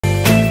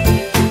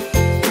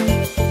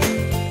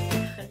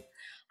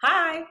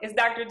Hi, it's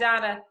Dr.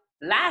 Donna.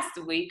 Last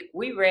week,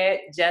 we read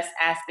Just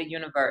Ask the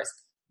Universe.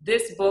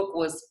 This book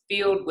was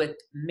filled with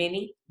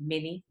many,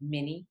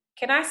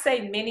 can I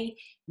say many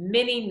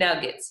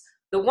nuggets.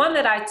 The one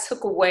that I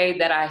took away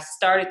that I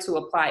started to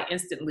apply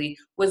instantly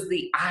was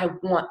the I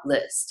want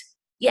list.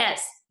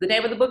 Yes, the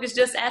name of the book is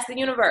Just Ask the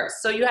Universe.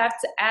 So you have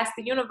to ask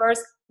the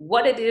universe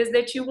what it is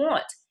that you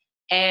want.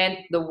 And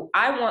the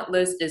I want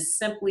list is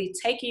simply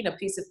taking a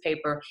piece of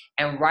paper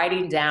and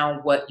writing down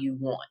what you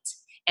want,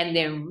 and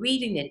then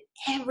reading it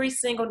every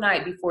single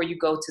night before you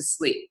go to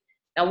sleep.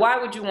 Now, why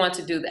would you want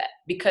to do that?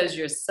 Because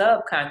your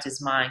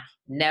subconscious mind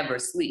never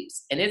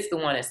sleeps, and it's the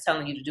one that's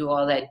telling you to do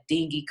all that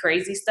dingy,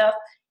 crazy stuff,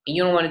 and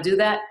you don't want to do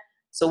that.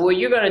 So what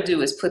you're going to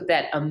do is put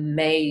that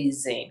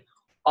amazing,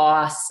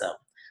 awesome,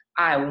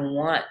 I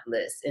want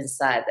list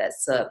inside that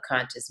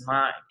subconscious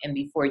mind. And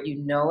before you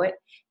know it,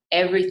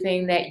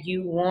 everything that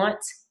you want,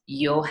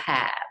 you'll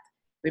have.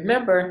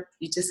 Remember,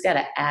 you just got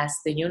to ask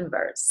the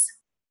universe.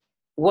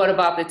 What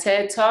about the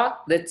TED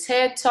Talk? The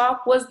TED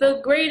Talk was the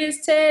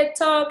greatest TED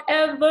Talk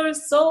ever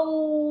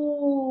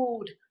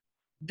sold.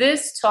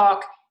 This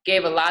talk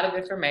gave a lot of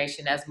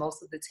information, as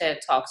most of the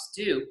TED Talks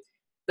do.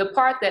 The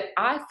part that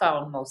I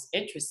found most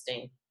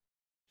interesting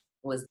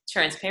was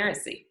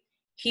transparency.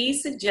 He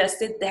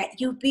suggested that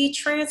you be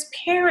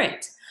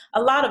transparent.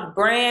 A lot of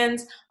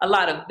brands, a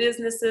lot of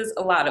businesses,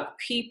 a lot of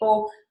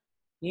people,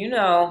 you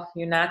know,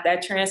 you're not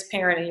that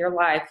transparent in your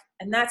life,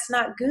 and that's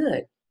not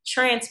good.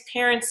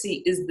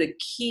 Transparency is the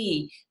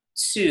key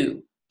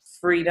to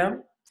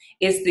freedom.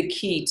 It's the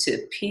key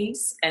to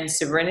peace and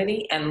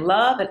serenity and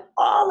love and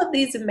all of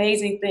these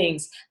amazing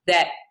things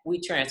that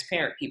we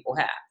transparent people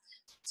have.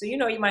 So, you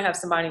know, you might have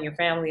somebody in your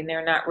family and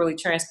they're not really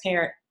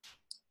transparent.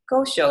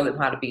 Go show them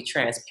how to be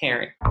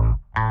transparent.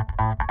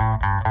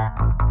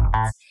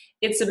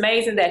 It's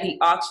amazing that he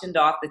auctioned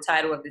off the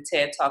title of the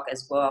TED Talk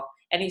as well,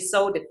 and he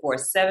sold it for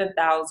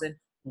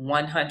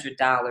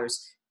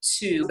 $7,100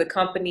 to the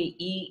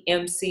company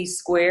EMC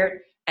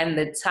Squared, and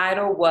the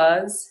title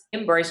was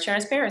Embrace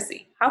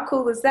Transparency. How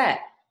cool is that?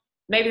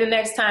 Maybe the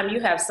next time you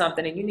have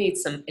something and you need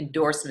some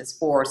endorsements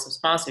for some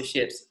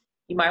sponsorships,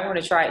 you might want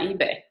to try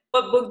eBay.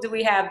 What book do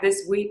we have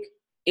this week?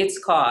 It's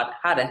called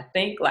How to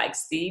Think Like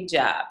Steve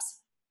Jobs.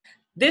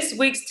 This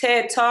week's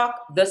TED Talk,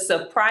 The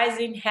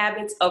Surprising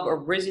Habits of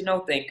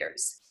Original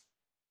Thinkers.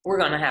 We're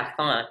going to have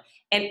fun.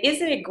 And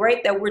isn't it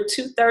great that we're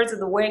 2/3 of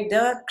the way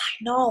done? I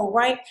know,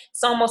 right?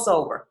 It's almost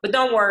over. But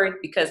don't worry,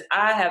 because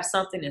I have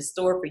something in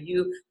store for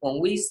you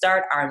when we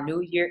start our new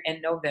year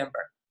in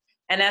November.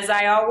 And as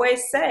I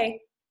always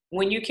say,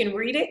 when you can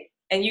read it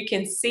and you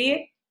can see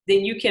it,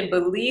 then you can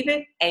believe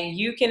it and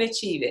you can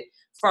achieve it.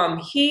 From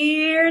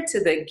here to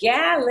the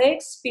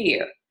galaxy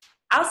sphere.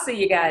 I'll see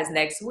you guys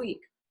next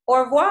week.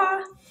 Au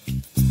revoir.